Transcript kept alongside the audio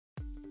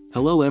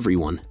Hello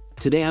everyone,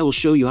 today I will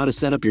show you how to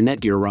set up your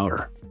Netgear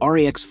router,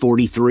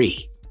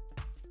 RAX43.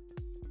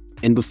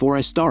 And before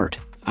I start,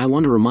 I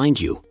want to remind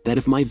you that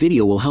if my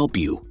video will help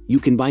you, you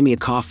can buy me a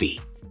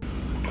coffee.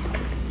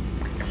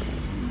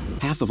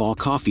 Half of all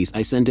coffees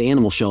I send to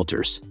animal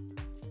shelters.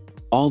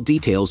 All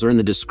details are in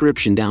the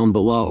description down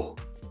below.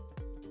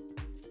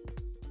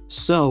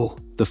 So,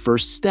 the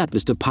first step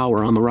is to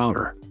power on the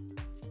router.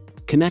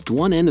 Connect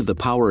one end of the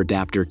power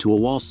adapter to a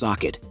wall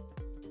socket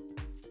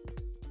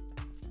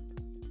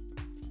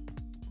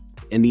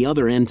and the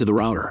other end to the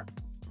router.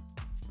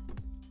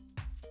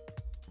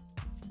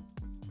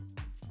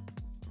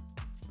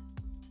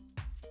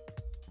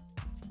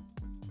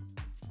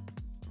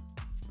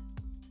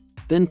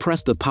 Then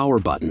press the power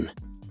button.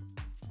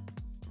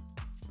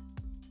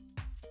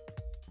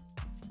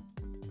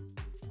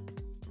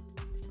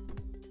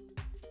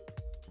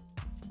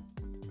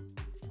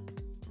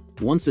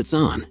 Once it's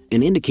on,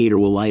 an indicator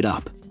will light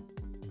up.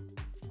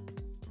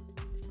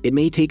 It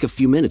may take a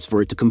few minutes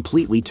for it to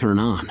completely turn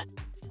on.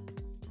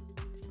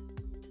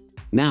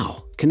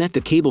 Now, connect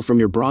a cable from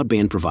your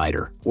broadband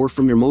provider or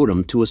from your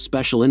modem to a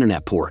special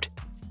internet port.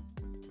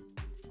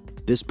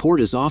 This port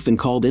is often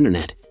called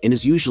internet and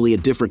is usually a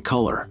different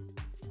color.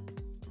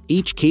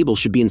 Each cable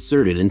should be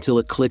inserted until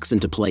it clicks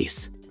into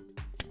place.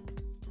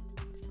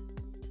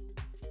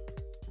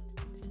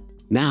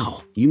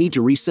 Now, you need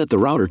to reset the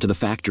router to the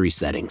factory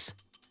settings.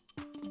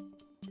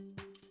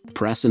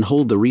 Press and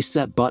hold the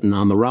reset button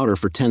on the router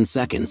for 10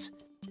 seconds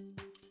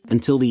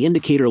until the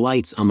indicator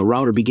lights on the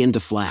router begin to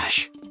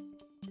flash.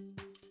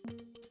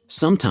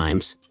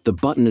 Sometimes, the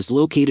button is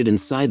located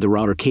inside the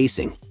router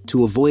casing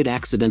to avoid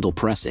accidental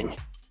pressing.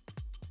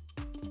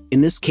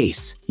 In this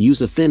case,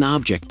 use a thin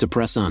object to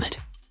press on it.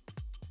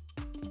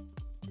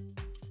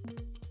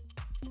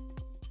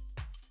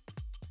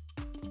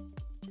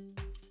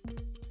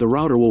 The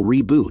router will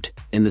reboot,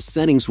 and the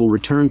settings will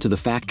return to the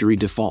factory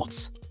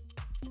defaults.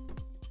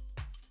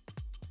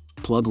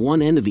 Plug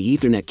one end of the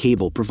Ethernet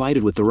cable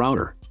provided with the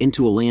router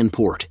into a LAN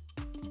port.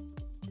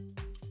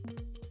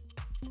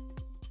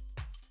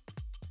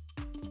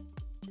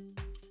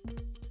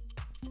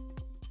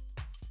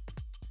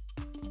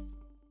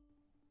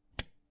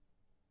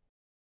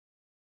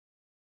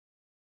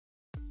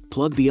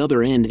 Plug the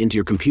other end into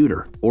your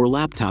computer or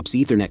laptop's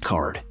Ethernet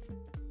card.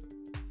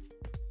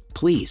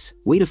 Please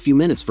wait a few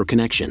minutes for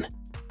connection.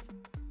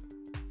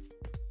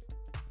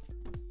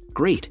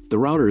 Great, the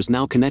router is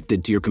now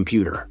connected to your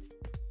computer.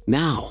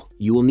 Now,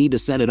 you will need to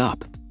set it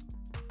up.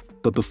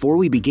 But before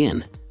we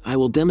begin, I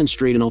will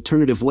demonstrate an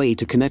alternative way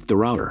to connect the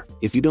router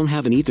if you don't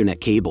have an Ethernet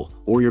cable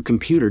or your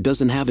computer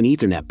doesn't have an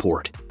Ethernet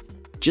port.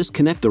 Just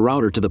connect the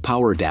router to the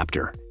power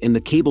adapter and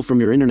the cable from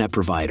your internet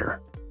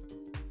provider.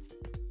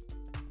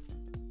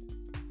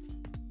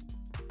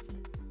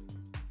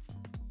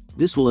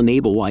 This will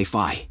enable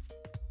Wi-Fi.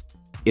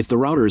 If the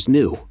router is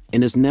new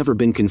and has never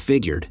been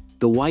configured,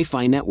 the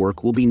Wi-Fi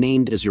network will be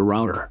named as your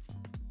router.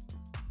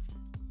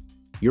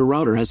 Your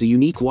router has a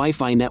unique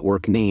Wi-Fi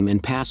network name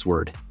and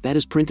password that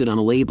is printed on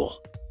a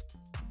label.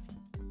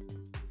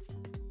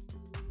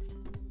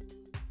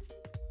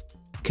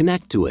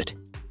 Connect to it.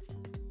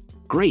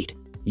 Great,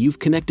 you've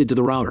connected to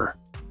the router.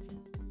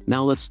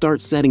 Now let's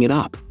start setting it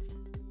up.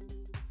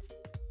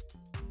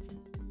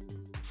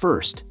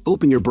 First,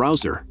 open your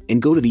browser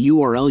and go to the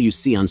URL you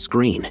see on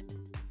screen.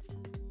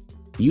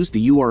 Use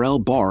the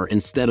URL bar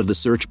instead of the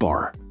search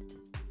bar.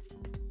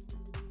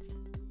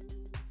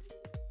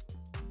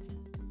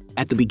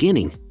 At the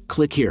beginning,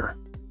 click here.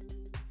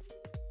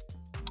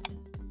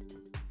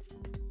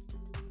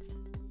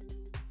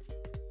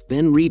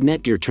 Then read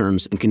Netgear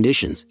terms and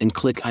conditions and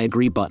click I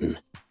agree button.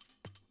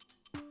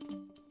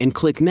 And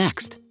click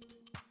Next.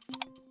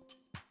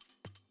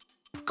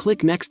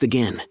 Click Next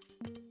again.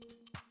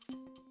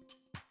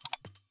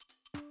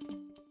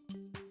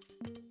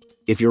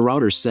 If your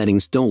router's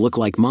settings don't look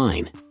like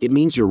mine, it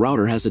means your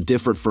router has a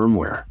different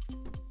firmware.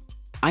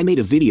 I made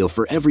a video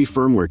for every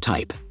firmware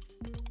type.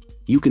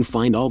 You can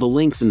find all the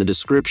links in the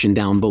description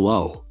down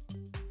below.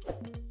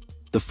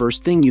 The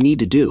first thing you need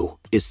to do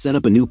is set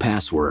up a new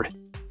password.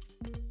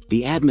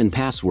 The admin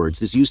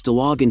passwords is used to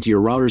log into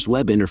your router's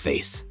web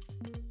interface.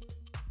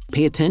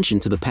 Pay attention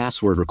to the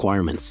password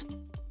requirements.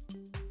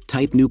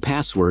 Type new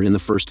password in the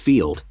first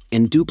field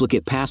and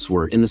duplicate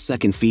password in the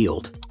second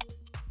field.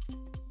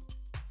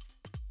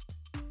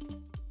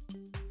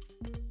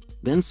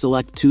 Then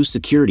select 2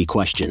 security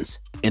questions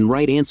and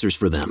write answers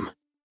for them.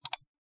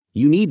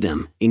 You need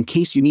them in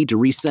case you need to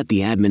reset the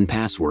admin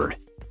password.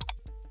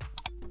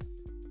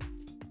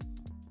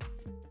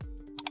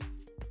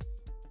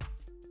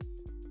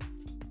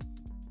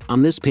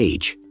 On this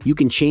page, you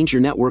can change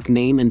your network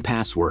name and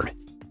password.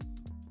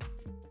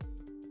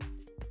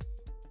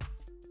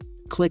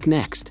 Click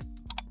Next.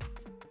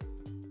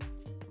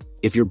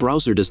 If your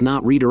browser does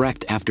not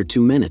redirect after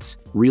 2 minutes,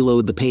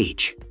 reload the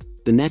page.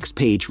 The next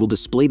page will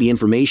display the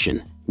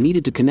information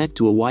needed to connect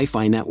to a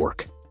Wi-Fi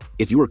network.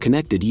 If you are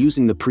connected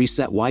using the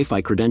preset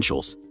Wi-Fi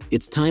credentials,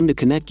 it's time to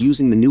connect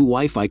using the new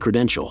Wi-Fi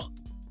credential.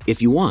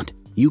 If you want,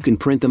 you can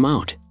print them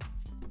out.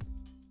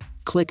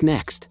 Click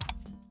Next.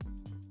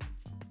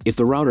 If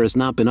the router has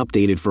not been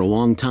updated for a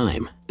long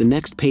time, the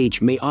next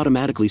page may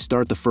automatically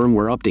start the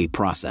firmware update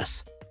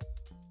process.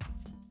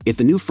 If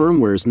the new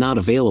firmware is not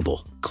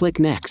available, click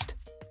Next.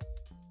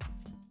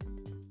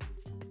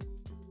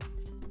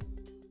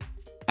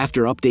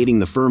 After updating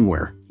the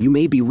firmware, you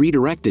may be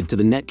redirected to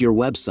the Netgear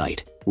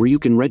website, where you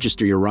can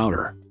register your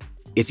router.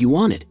 If you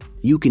want it,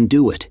 you can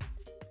do it.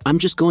 I'm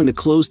just going to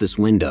close this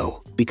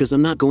window, because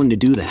I'm not going to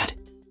do that.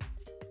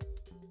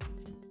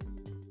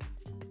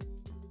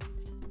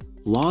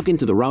 Log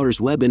into the router's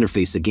web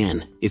interface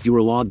again if you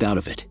were logged out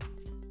of it.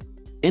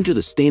 Enter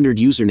the standard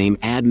username,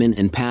 admin,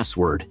 and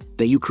password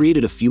that you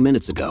created a few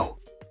minutes ago.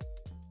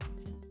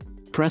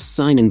 Press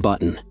Sign In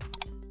button.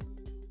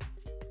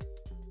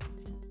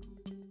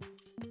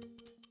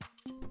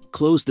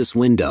 Close this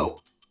window.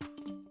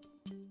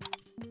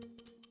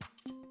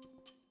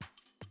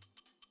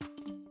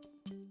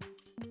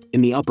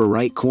 In the upper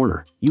right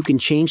corner, you can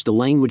change the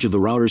language of the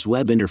router's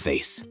web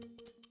interface.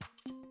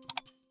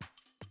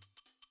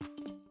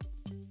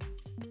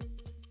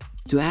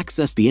 To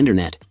access the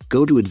internet,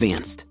 go to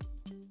Advanced.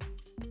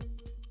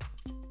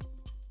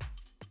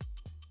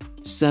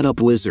 Setup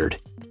Wizard.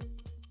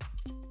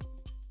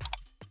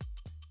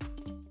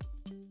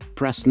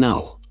 Press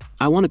No.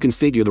 I want to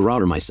configure the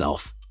router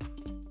myself.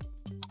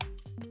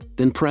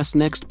 Then press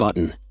Next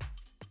button.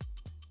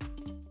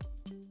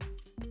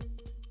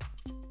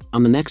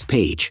 On the next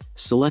page,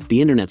 select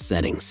the internet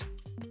settings.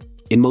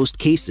 In most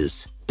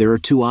cases, there are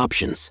two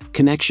options: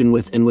 connection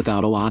with and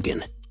without a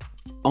login.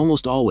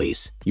 Almost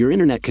always, your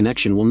internet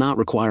connection will not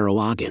require a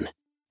login.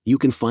 You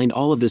can find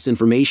all of this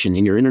information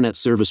in your internet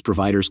service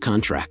provider's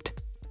contract.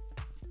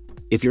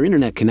 If your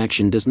internet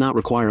connection does not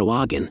require a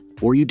login,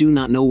 or you do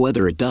not know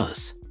whether it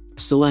does,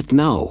 select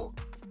No.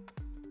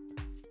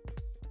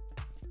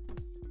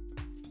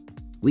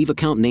 Leave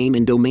account name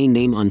and domain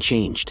name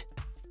unchanged.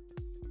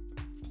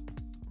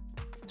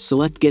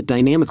 Select Get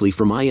Dynamically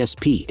from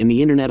ISP in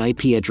the Internet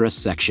IP address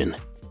section.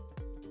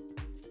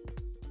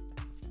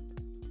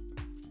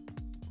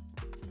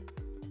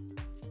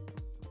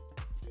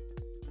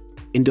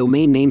 In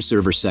Domain Name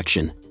Server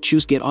section,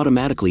 choose Get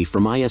Automatically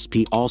from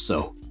ISP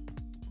also.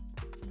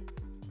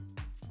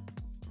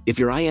 If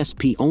your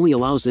ISP only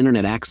allows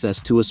internet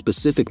access to a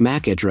specific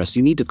MAC address,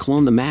 you need to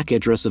clone the MAC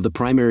address of the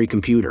primary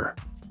computer.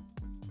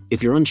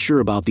 If you're unsure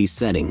about these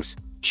settings,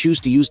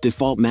 choose to use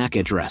default MAC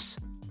address.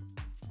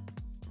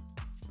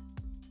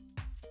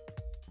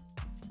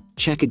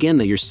 Check again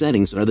that your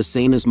settings are the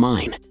same as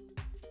mine.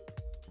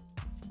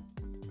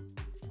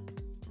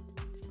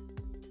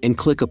 And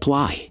click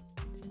Apply.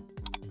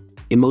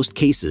 In most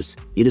cases,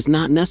 it is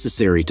not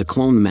necessary to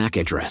clone the MAC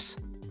address.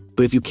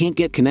 But if you can't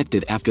get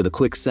connected after the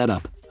quick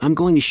setup, I'm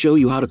going to show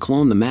you how to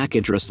clone the MAC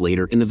address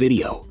later in the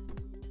video.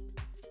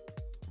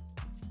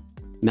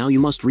 Now you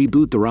must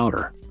reboot the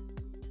router.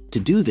 To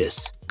do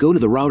this, go to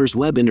the router's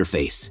web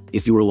interface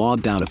if you were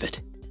logged out of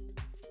it.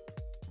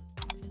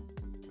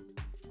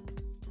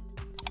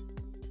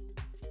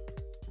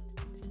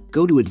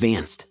 Go to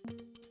Advanced.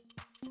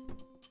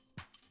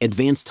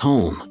 Advanced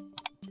Home.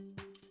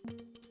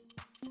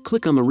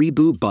 Click on the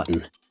Reboot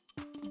button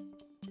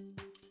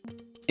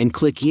and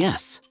click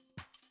Yes.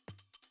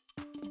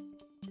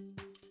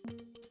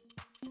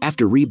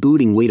 After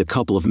rebooting, wait a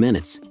couple of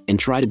minutes and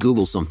try to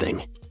Google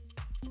something.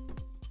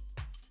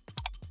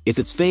 If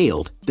it's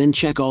failed, then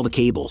check all the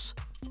cables.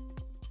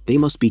 They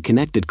must be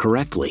connected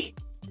correctly.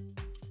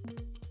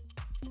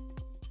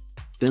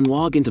 Then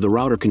log into the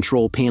router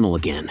control panel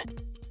again.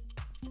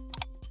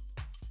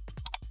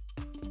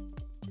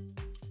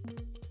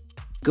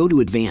 Go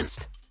to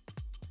Advanced.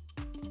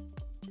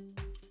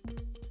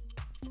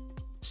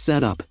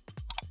 Setup.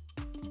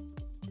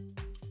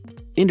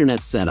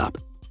 Internet Setup.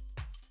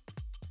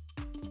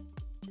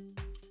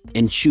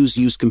 And choose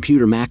Use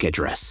Computer MAC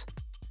Address.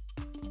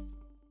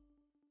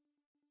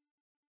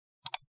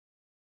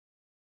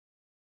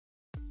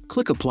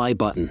 Click Apply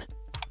button.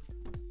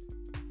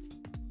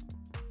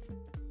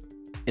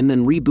 And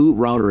then reboot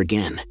router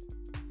again.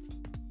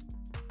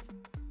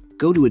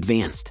 Go to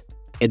Advanced.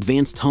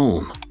 Advanced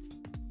Home.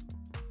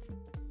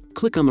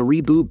 Click on the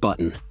Reboot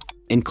button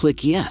and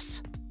click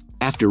Yes.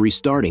 After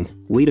restarting,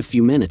 wait a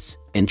few minutes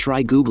and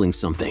try Googling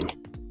something.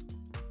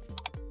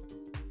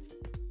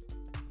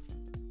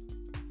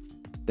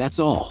 That's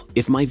all.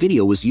 If my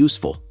video was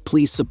useful,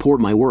 please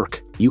support my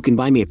work. You can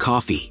buy me a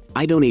coffee.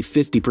 I donate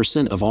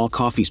 50% of all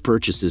coffee's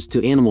purchases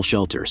to animal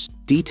shelters.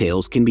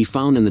 Details can be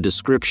found in the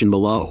description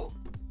below.